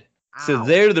good. Ow. So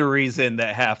they're the reason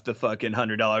that half the fucking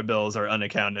 $100 bills are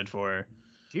unaccounted for.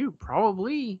 Dude,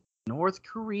 probably North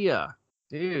Korea.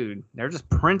 Dude, they're just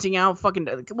printing out fucking,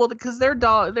 well, because their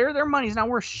money's not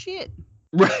worth shit.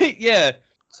 Right? Yeah.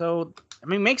 So, I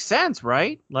mean, makes sense,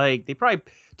 right? Like,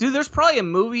 there's probably a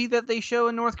movie that they show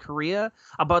in North Korea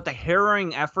about the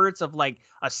harrowing efforts of, like,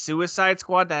 a suicide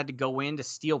squad that had to go in to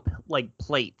steal, like,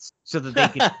 plates so that they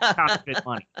could counterfeit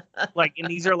money. Like, and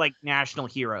these are, like, national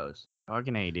heroes.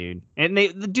 Fucking A, dude. And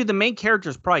the main character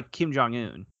is probably Kim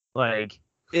Jong-un. Like,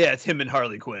 yeah, it's him and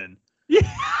Harley Quinn. Yeah.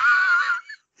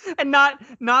 And not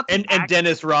and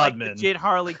Dennis Rodman. Like legit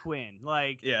Harley Quinn.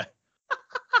 Like, yeah.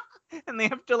 And they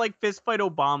have to like fist fight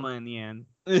Obama in the end.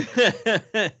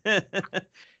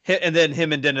 And then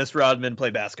him and Dennis Rodman play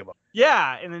basketball.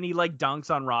 Yeah, and then he like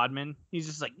dunks on Rodman. He's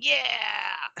just like,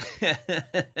 yeah.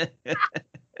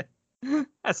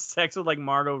 Has sex with like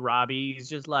Margot Robbie. He's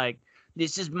just like,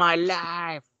 this is my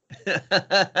life.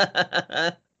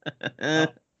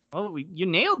 Well, you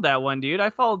nailed that one, dude. I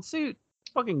followed suit.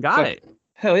 Fucking got it.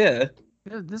 Hell yeah.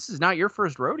 This is not your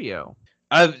first rodeo.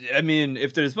 I mean,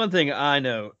 if there's one thing I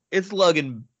know, it's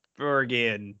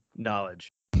Luxembourgian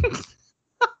knowledge.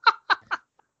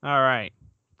 All right.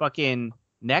 Fucking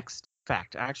next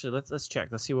fact. Actually, let's check.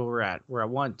 Let's see where we're at. We're at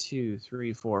 1, 2,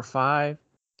 3, 4, 5.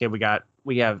 Okay,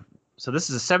 we have. So this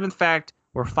is the 7th fact.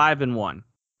 We're 5 and 1.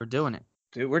 We're doing it,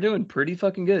 dude. We're doing pretty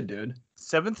fucking good, dude.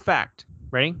 7th fact.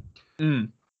 Ready?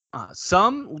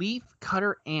 Some leaf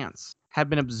cutter ants have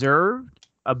been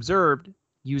observed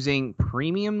using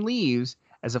premium leaves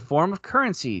as a form of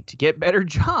currency to get better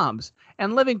jobs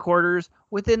and living quarters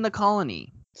within the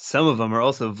colony. Some of them are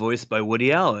also voiced by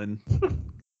Woody Allen.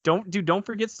 Don't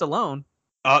forget Stallone.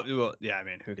 Well, yeah, I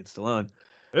mean, who gets Stallone?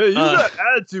 Hey, you got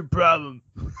attitude problem.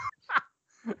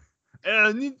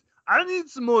 Hey, I need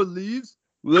some more leaves.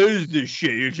 What is this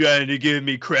shit? You're trying to give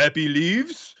me crappy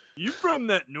leaves? You from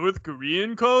that North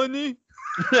Korean colony?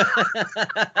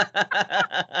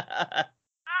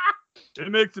 They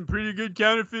make some pretty good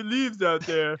counterfeit leaves out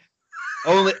there.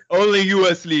 Only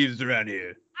U.S. leaves around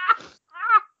here.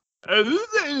 This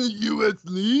ain't a U.S.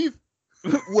 leaf.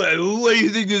 Well, what do you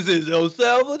think this is, El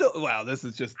Salvador? Wow, this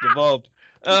is just devolved.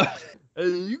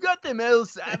 You got them El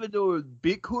Salvador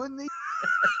Bitcoin leaves?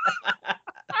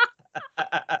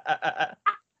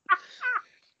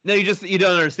 No, you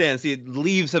don't understand. See,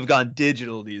 leaves have gone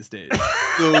digital these days.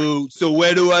 So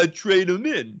where do I trade them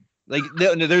in? Like,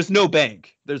 no, there's no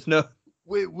bank. There's no.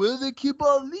 Wait, where do they keep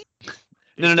all leaves?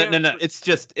 No. It's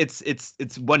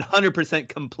 100%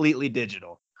 completely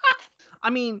digital. I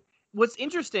mean, what's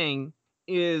interesting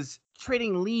is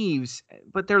trading leaves,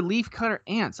 but they're leaf cutter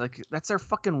ants. Like, that's their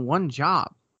fucking one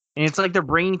job. And it's like they're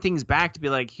bringing things back to be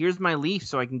like, here's my leaf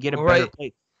so I can get a better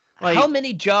place. Like, how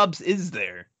many jobs is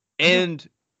there? And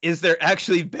is there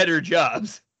actually better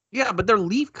jobs? Yeah, but they're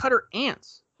leaf cutter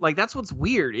ants. Like, that's what's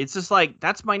weird. It's just like,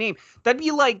 that's my name. That'd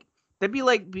be like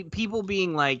people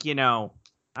being like, I don't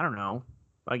know,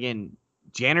 again,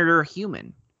 janitor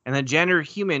human. And then janitor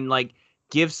human, like,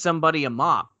 gives somebody a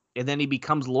mop. And then he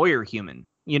becomes lawyer human,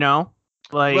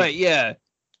 Like, right, yeah.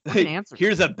 Answer.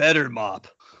 Here's a better mop.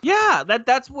 Yeah,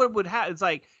 that's what would happen. It's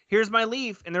like, here's my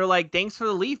leaf. And they're like, thanks for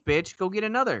the leaf, bitch. Go get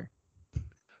another.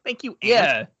 Thank you, ant.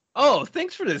 Yeah. Oh,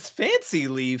 thanks for this fancy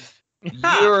leaf.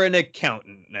 Yeah. You're an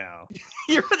accountant now.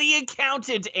 You're the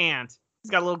accountant ant.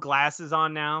 He's got little glasses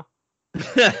on now.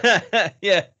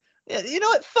 Yeah. You know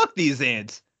what? Fuck these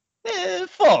ants.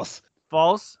 False.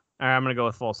 False? All right, I'm going to go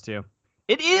with false, too.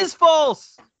 It is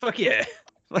false! Fuck yeah.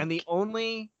 And the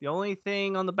only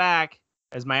thing on the back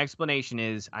as my explanation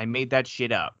is I made that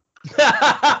shit up.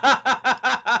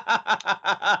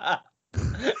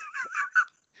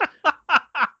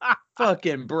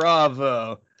 Fucking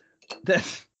bravo.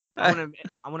 I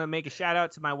want to make a shout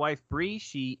out to my wife Bree.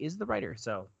 She is the writer,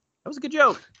 so that was a good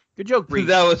joke. Good joke, Bree.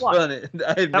 That was funny.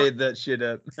 I made that shit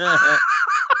up.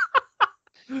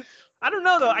 I don't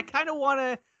know though. I kind of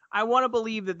want to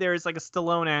believe that there's like a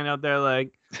Stallone out there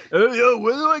like, oh yo,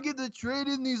 where do I get to trade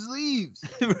in these leaves?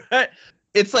 Right.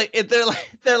 It's like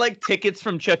they're like tickets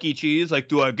from Chuck E. Cheese. Like,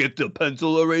 do I get the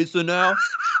pencil eraser now?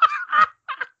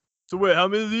 So wait, how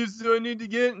many leaves do I need to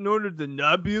get in order to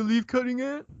not be a leaf cutting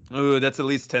ant? Oh, that's at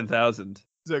least 10,000.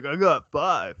 He's like, I got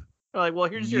 5. They're like, well,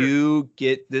 here's you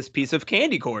get this piece of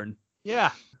candy corn.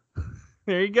 Yeah.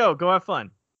 There you go. Go have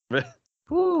fun.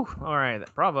 Woo. All right.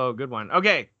 Bravo. Good one.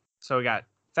 Okay. So we got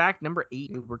fact number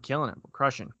 8. We're killing it. We're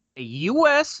crushing. A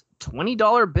U.S.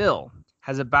 $20 bill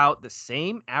has about the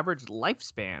same average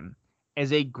lifespan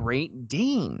as a Great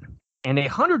Dane. And a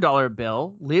 $100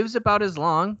 bill lives about as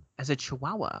long as a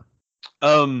Chihuahua.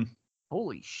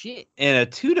 Holy shit. And a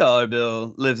 $2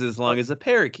 bill lives as long as a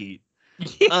parakeet.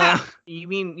 Yeah. You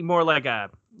mean more like a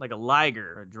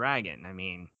liger or a dragon? I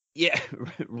mean. Yeah.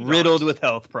 Riddled with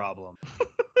health problems.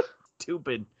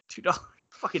 Stupid. $2.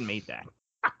 Fucking made that.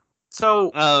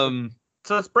 So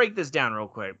let's break this down real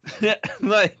quick.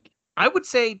 Like, I would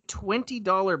say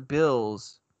 $20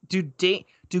 bills. Do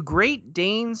Great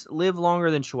Danes live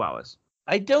longer than Chihuahuas?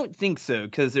 I don't think so,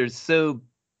 because they're so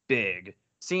big.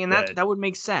 See, and that would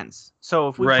make sense. So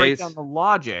if we break down the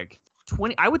logic,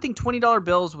 I would think $20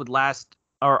 bills would last,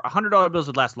 or $100 bills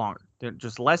would last longer. They're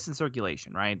just less in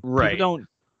circulation, right? Right.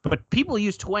 But people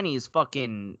use 20s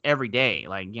fucking every day.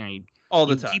 Like, all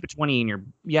the time. Keep a 20 in your,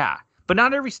 but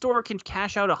not every store can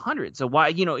cash out 100. So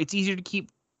why, it's easier to keep,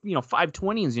 5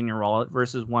 20s in your wallet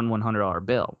versus one $100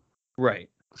 bill. Right.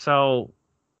 So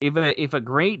if a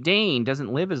Great Dane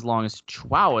doesn't live as long as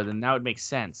Chihuahua, then that would make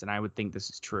sense. And I would think this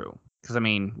is true. Because,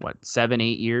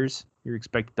 7-8 years you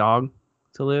expect a dog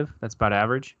to live? That's about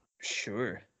average.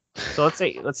 Sure. So let's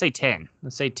say 10.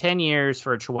 Let's say 10 years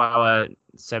for a Chihuahua,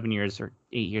 7 years or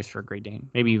 8 years for a Great Dane.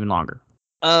 Maybe even longer.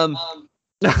 I'll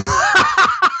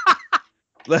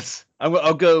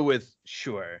go with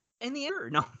sure. In the air?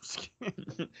 No, I'm just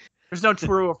kidding. There's no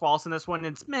true or false in this one.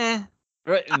 It's meh.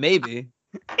 Right, maybe.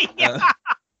 Yeah.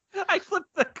 I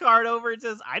flipped the card over. It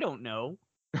says, I don't know.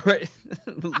 Right.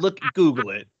 Look, Google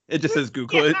it. It just says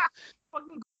Google it.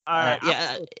 Fucking, all right.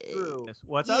 Yeah.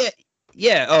 What's up?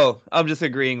 Yeah. Oh, I'm just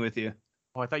agreeing with you.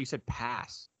 Oh, I thought you said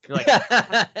pass. You're like,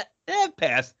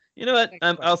 pass. You know what?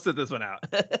 I'll sit this one out.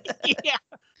 Yeah.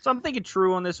 So I'm thinking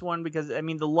true on this one because,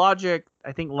 the logic,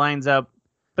 I think, lines up.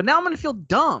 But now I'm going to feel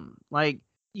dumb. Like,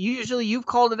 usually you've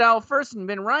called it out first and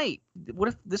been right. What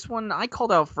if this one I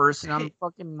called out first and I'm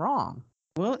fucking wrong?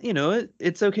 Well,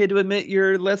 it's okay to admit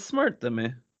you're less smart than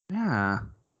me. Yeah.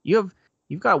 You've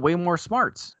got way more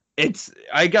smarts.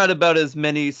 I got about as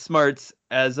many smarts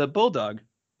as a bulldog.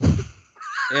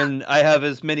 And I have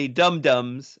as many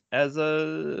dum-dums as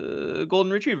a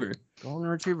golden retriever. Golden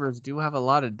retrievers do have a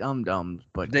lot of dum-dums,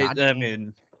 but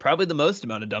probably the most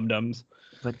amount of dum-dums.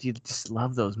 But you just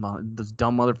love those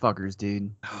dumb motherfuckers,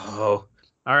 dude. Oh.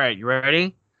 All right, you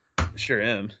ready? Sure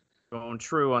am. Going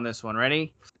true on this one.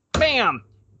 Ready? Bam!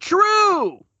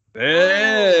 True!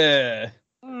 Yeah.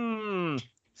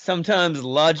 Sometimes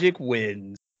logic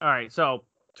wins. All right, so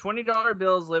 $20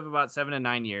 bills live about 7 to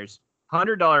 9 years.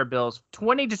 $100 bills,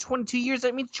 20 to 22 years.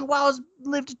 That means Chihuahuas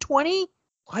live to 20?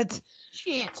 What?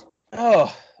 Shit.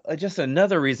 Oh, just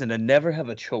another reason to never have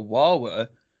a Chihuahua.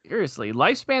 Seriously,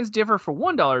 lifespans differ for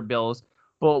 $1 bills,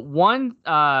 but one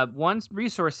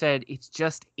resource said it's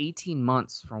just 18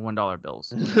 months for $1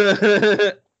 bills.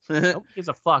 Nobody gives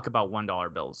a fuck about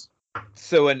 $1 bills.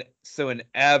 So an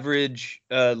average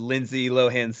Lindsay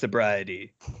Lohan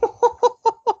sobriety.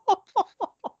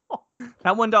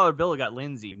 That $1 bill got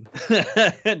Lindsay.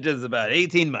 Just about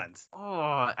 18 months.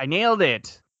 Oh, I nailed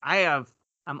it. I'm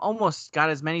almost got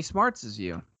as many smarts as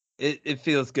you. It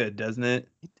feels good, doesn't it?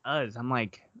 It does. I'm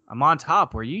on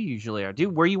top where you usually are,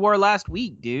 dude. Where you were last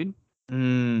week, dude.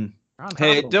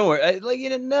 Hey, don't worry.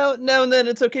 Now and then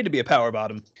it's okay to be a power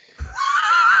bottom.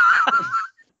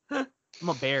 I'm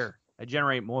a bear. I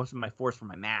generate most of my force from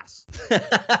my mass.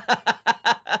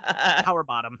 Power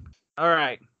bottom. All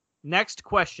right. Next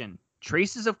question.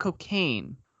 Traces of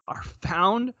cocaine are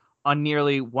found on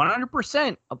nearly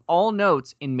 100% of all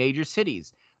notes in major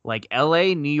cities like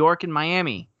LA, New York, and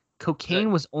Miami.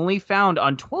 cocaine was only found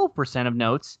on 12% of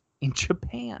notes in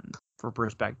Japan, for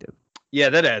perspective. Yeah,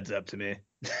 that adds up to me.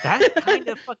 That kind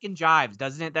of fucking jives,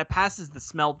 doesn't it? That passes the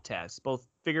smell test, both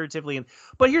figuratively and...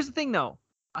 But here's the thing, though.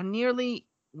 On nearly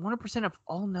 100% of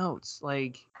all notes,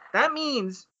 like, that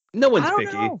means... No one's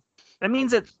picky. Know. That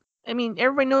means that... I mean,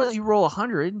 everybody knows you roll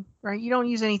 100, right? You don't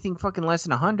use anything fucking less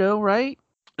than a hundo, right?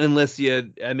 Unless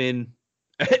you... I mean...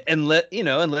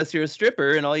 unless you're a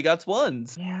stripper and all you got's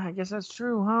ones. Yeah, I guess that's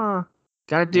true, huh?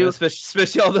 Gotta do...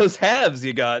 especially all those halves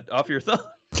you got off your thumb.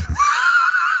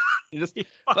 You just, now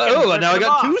I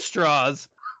got 2 straws.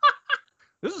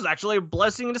 This is actually a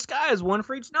blessing in disguise, one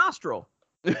for each nostril.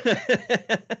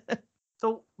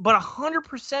 So, but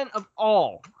 100% of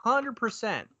all,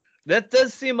 100%. That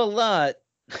does seem a lot.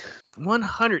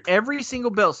 100, every single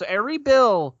bill. So every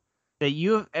bill that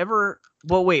you have ever,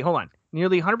 well, wait, hold on.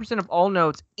 Nearly 100% of all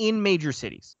notes in major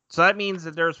cities. So that means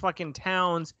that there's fucking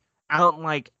towns out in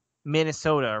like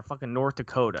Minnesota or fucking North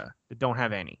Dakota that don't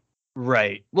have any.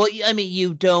 Right. Well, I mean,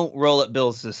 you don't roll up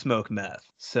bills to smoke meth,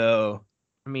 so...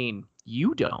 I mean,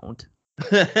 you don't.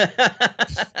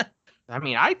 I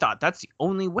mean, I thought that's the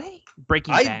only way.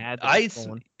 Breaking Bad. I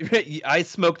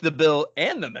smoked the bill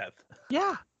and the meth.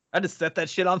 Yeah. I just set that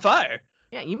shit on fire.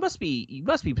 Yeah, you must be,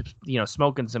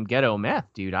 smoking some ghetto meth,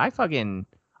 dude. I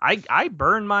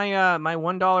burn my my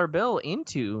 $1 bill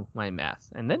into my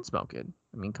meth and then smoke it.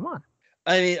 I mean, come on.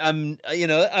 I mean,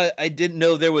 I didn't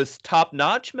know there was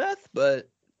top-notch meth, but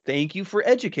thank you for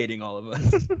educating all of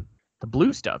us. The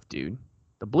blue stuff, dude.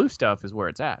 The blue stuff is where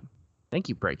it's at. Thank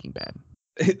you, Breaking Bad.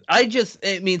 I just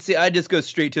go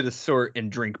straight to the sort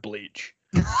and drink bleach.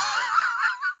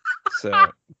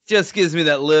 So, just gives me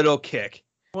that little kick.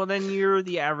 Well, then you're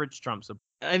the average Trump supporter.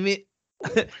 I mean,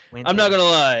 I'm not going to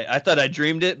lie. I thought I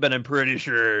dreamed it, but I'm pretty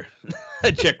sure I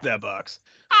checked that box.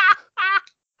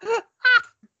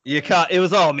 It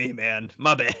was all me, man.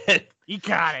 My bad. You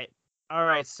got it. All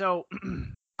right, so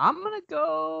I'm gonna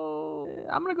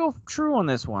go true on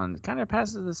this one. It kind of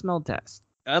passes the smell test.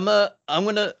 I'm gonna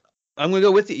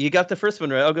go with you. You got the first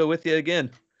one right. I'll go with you again.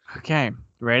 Okay,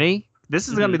 ready? This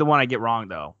is gonna be the one I get wrong,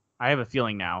 though. I have a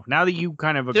feeling now. Now that you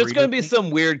kind of agree. There's gonna be some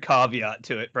weird caveat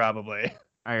to it, probably.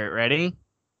 All right, ready?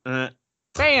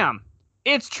 Bam!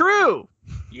 It's true.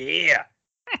 Yeah.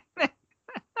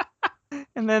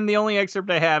 And then the only excerpt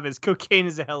I have is cocaine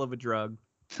is a hell of a drug.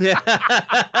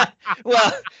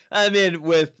 Well, I mean,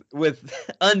 with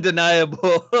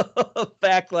undeniable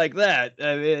fact like that,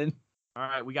 I mean. All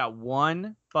right, we got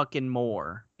one fucking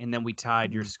more, and then we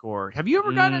tied your score. Have you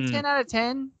ever gotten a 10 out of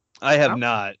 10? I have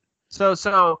not. So if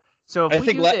I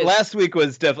think last week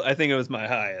was definitely. I think it was my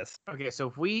highest. Okay, so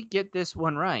if we get this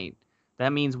one right,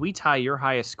 that means we tie your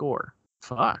highest score.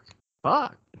 Fuck.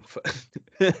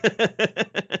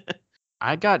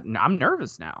 I'm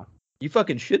nervous now. You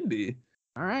fucking should be.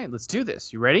 All right, let's do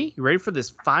this. You ready? You ready for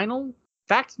this final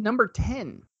fact number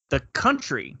 10? The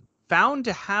country found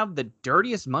to have the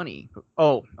dirtiest money.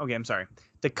 Oh, okay, I'm sorry.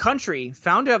 The country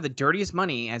found to have the dirtiest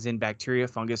money, as in bacteria,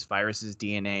 fungus, viruses,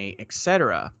 DNA,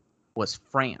 etc., was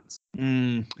France.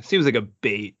 Seems like a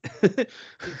bait. It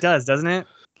does, doesn't it?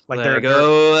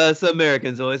 Us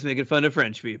Americans always making fun of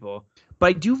French people.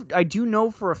 But I do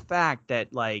know for a fact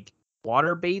that like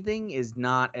water bathing is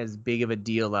not as big of a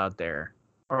deal out there,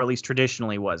 or at least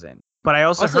traditionally wasn't. But I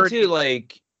also heard too,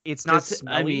 like, it's not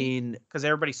smelly, I mean, because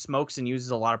everybody smokes and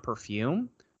uses a lot of perfume,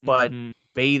 but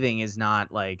bathing is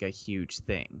not like a huge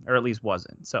thing, or at least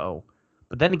wasn't. So,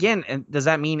 but then again, and does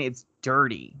that mean it's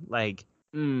dirty? Like,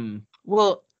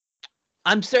 well,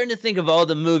 I'm starting to think of all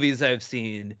the movies I've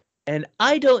seen, and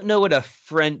I don't know what a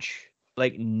French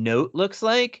like note looks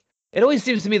like. It always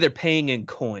seems to me they're paying in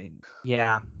coin.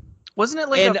 Yeah. Wasn't it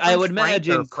like? And I would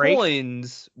imagine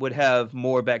coins would have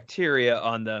more bacteria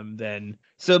on them than.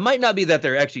 So it might not be that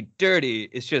they're actually dirty.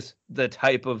 It's just the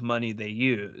type of money they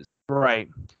use. Right.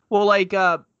 Well, like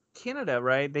Canada,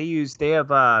 right? They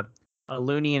have a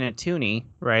loonie and a toonie,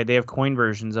 right? They have coin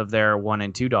versions of their $1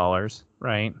 and $2,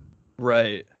 right?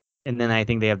 Right. And then I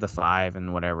think they have the 5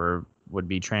 and whatever would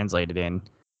be translated in.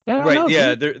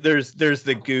 Yeah, there's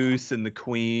the goose and the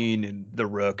queen and the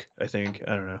rook, I think.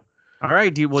 I don't know. All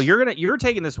right, dude. Well, you're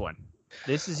taking this one.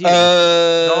 This is you.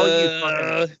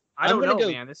 I don't know,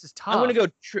 man. This is tough. I'm gonna go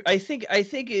true. I think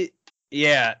it.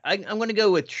 Yeah, I'm gonna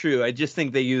go with true. I just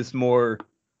think they use more.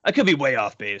 I could be way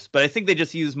off base, but I think they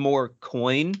just use more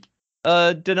coin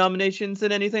denominations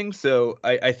than anything. So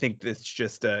I think this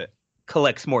just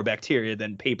collects more bacteria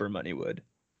than paper money would.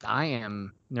 I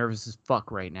am nervous as fuck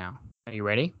right now. Are you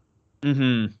ready?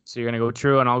 Mm-hmm. So you're gonna go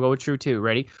true, and I'll go with true too.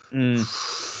 Ready?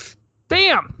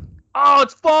 Bam! Oh,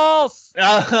 it's false.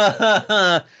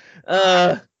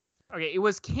 Okay, it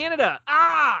was Canada.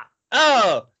 Ah!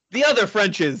 Oh, the other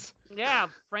Frenches. Yeah,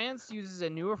 France uses a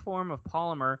newer form of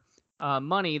polymer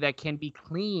money that can be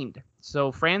cleaned.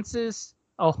 So France's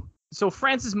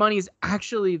money is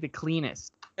actually the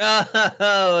cleanest.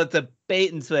 Oh, it's a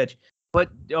bait and switch. But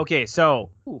okay, so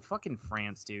fucking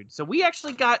France, dude. So we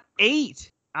actually got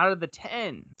 8 out of the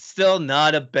 10. Still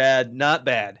not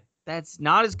bad. That's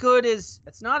not as good as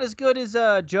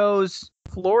Joe's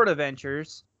Florida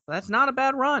ventures. That's not a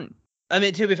bad run. I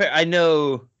mean, to be fair, I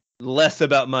know less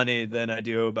about money than I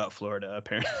do about Florida,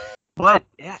 apparently. But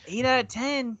yeah, 8 out of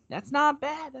 10. That's not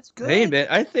bad. That's good. Hey man,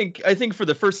 I think for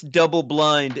the first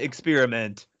double-blind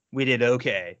experiment, we did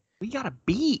okay. We got a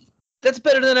B. That's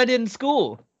better than I did in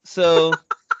school. So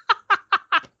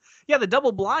yeah, the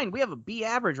double blind, we have a B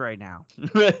average right now.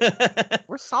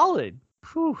 We're solid.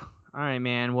 Whew. All right,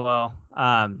 man. Well,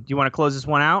 do you want to close this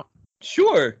one out?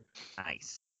 Sure.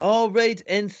 Nice. All right,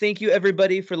 and thank you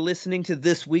everybody for listening to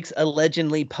this week's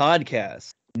Allegedly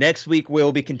podcast. Next week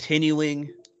we'll be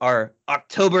continuing our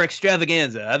October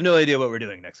extravaganza. I have no idea what we're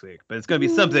doing next week, but it's going to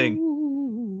be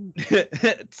something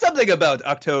something about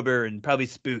October and probably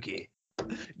spooky.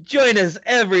 Join us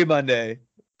every Monday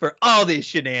for all these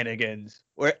shenanigans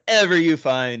wherever you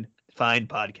find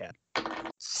podcasts.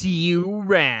 See you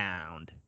around.